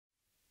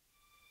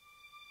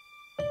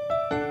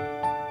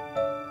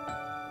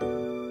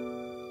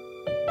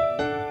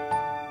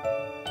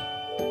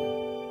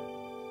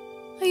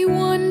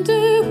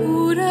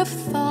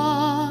have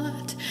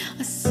thought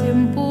a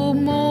simple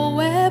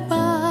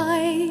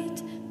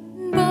Moabite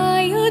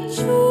by a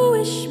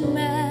Jewish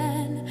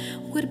man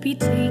would be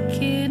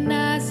taken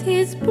as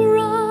his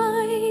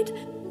bride?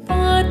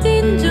 But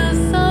in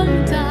just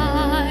some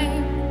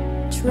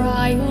time,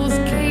 trials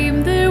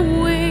came their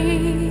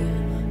way,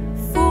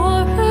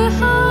 for her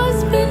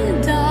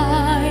husband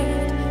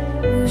died.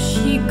 Will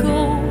she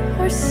go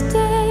or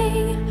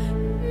stay?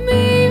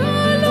 May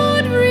our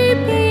Lord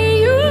repay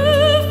you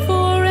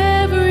for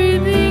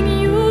everything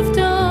you've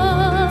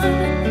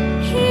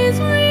done, His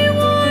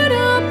reward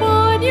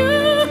upon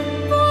you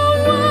for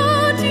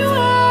what you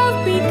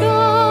have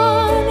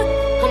begun.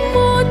 A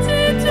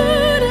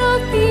multitude of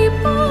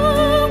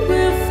people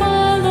will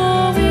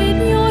follow in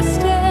your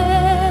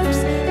steps,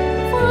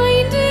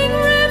 finding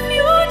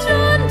refuge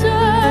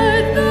under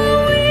the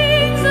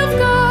wings of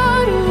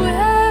God who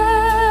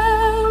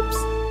helps.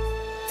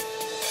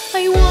 I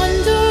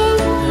wonder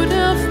who'd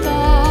have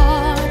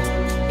thought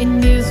in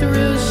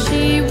Israel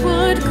she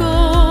would go.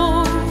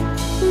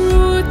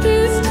 Ruth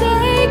is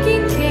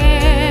taking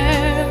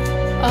care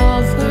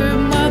of her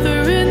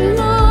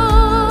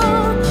mother-in-law,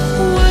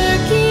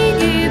 working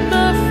in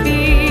the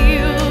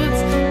fields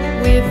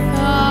with a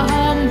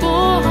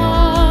humble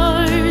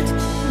heart.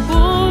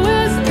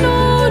 Boaz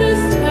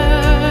noticed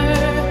her,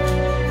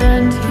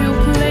 and he'll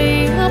play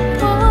a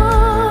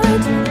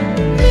part.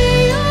 May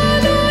our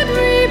Lord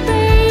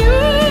repay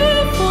you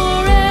for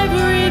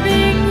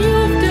everything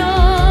you've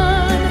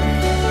done,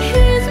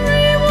 His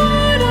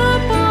reward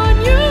upon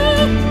you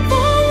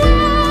for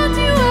what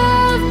you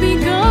have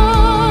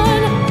begun.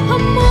 A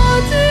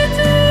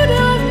multitude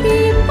of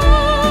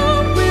people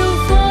will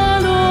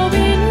follow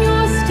in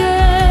your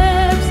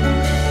steps,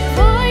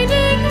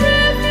 finding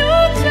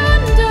refuge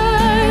under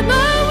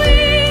the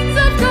wings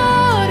of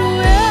God who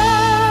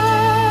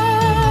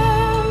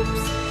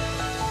helps.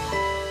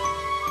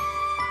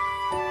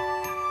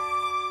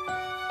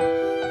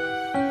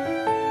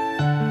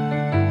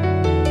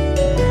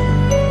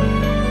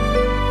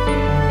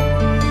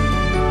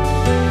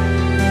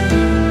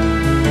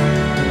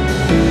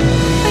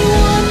 I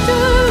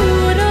wonder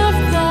who'd have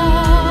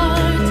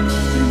thought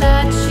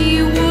that she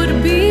would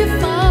be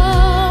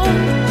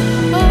found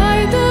by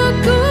the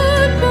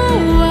good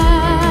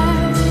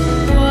Boaz.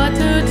 What a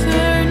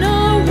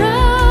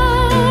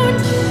turnaround!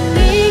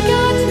 They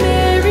got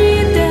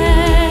married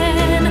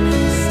then,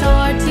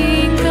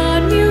 starting a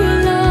new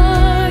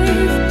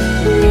life.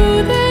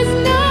 Ruth has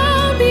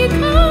now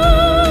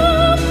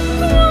become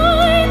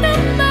quite the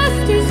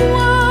master's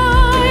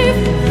wife.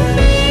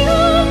 May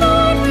our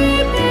Lord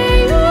repay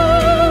you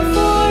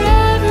for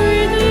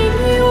everything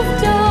you've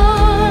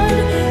done,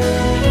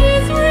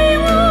 His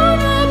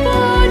reward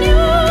upon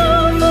you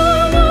for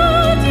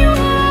what you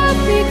have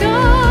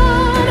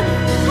begun.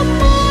 A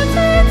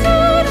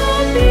multitude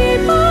of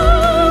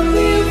people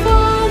will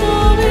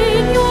follow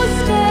in your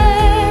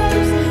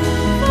steps,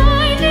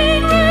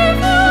 finding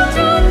refuge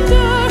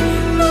under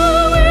the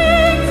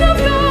wings of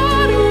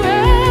God who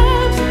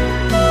helps.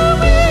 The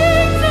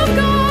wings of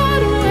God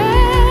who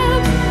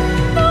helps.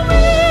 The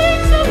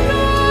wings of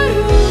God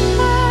who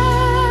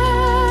helps.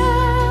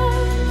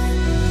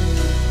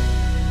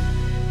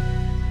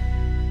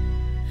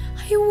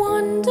 I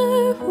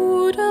wonder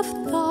who'd have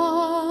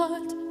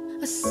thought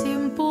a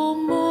simple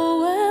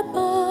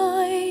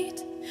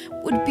Moabite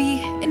would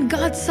be, in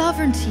God's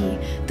sovereignty,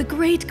 the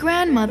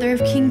great-grandmother of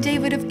King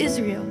David of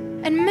Israel,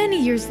 and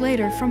many years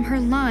later from her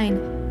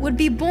line would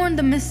be born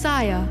the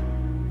Messiah,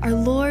 our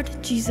Lord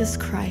Jesus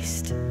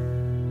Christ.